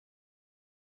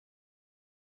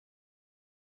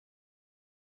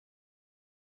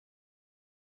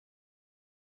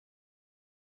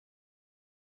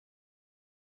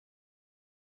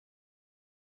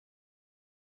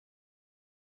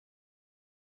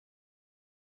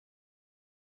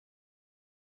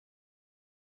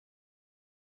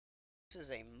This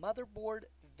is a motherboard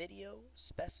video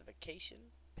specification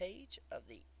page of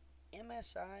the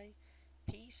MSI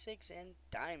P6N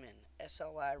Diamond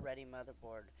SLI ready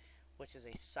motherboard, which is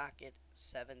a socket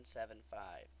 775.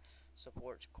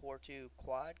 Supports Core 2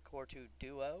 Quad, Core 2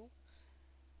 Duo,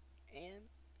 and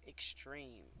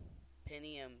Extreme,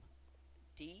 Pentium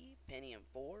D, Pentium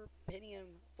 4,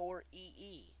 Pentium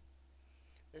 4EE.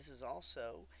 This is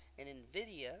also an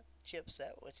nVidia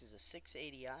chipset, which is a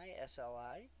 680i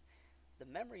SLI. The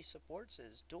memory supports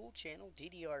is dual channel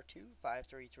DDR2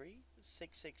 533,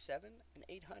 667, and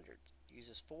 800.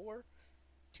 Uses 4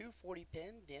 240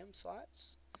 pin DIMM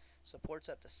slots. Supports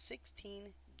up to 16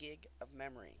 gig of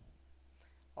memory.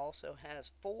 Also has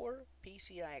 4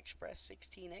 PCI Express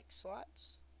 16X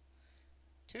slots,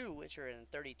 2 which are in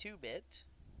 32-bit.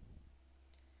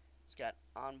 It's got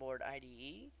onboard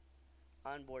IDE,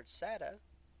 onboard SATA,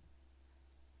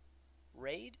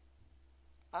 RAID,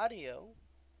 audio,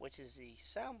 which is the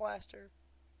Sound Blaster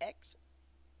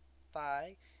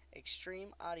X5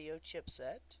 Extreme Audio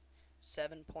chipset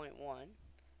 7.1.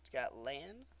 It's got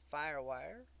LAN,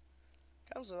 FireWire,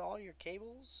 comes with all your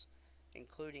cables,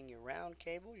 including your round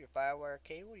cable, your FireWire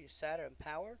cable, your SATA and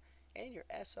power, and your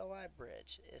SLI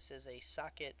bridge. This is a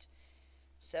socket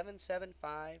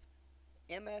 775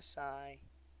 MSI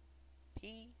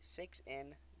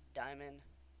P6N Diamond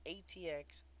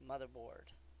ATX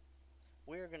motherboard.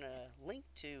 We're going to link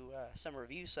to some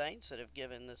review sites that have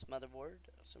given this motherboard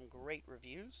some great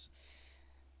reviews.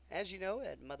 As you know,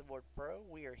 at Motherboard Pro,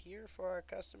 we are here for our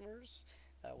customers.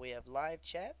 We have live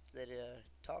chat that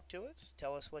talk to us,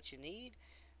 tell us what you need.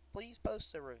 Please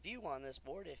post a review on this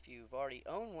board if you've already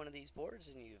owned one of these boards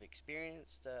and you've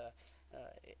experienced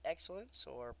excellence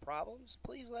or problems.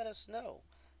 Please let us know.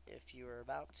 If you are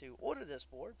about to order this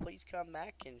board, please come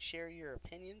back and share your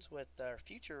opinions with our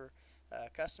future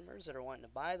customers that are wanting to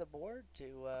buy the board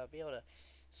to be able to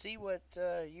see what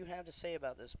you have to say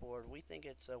about this board. We think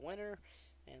it's a winner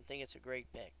and think it's a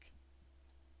great pick.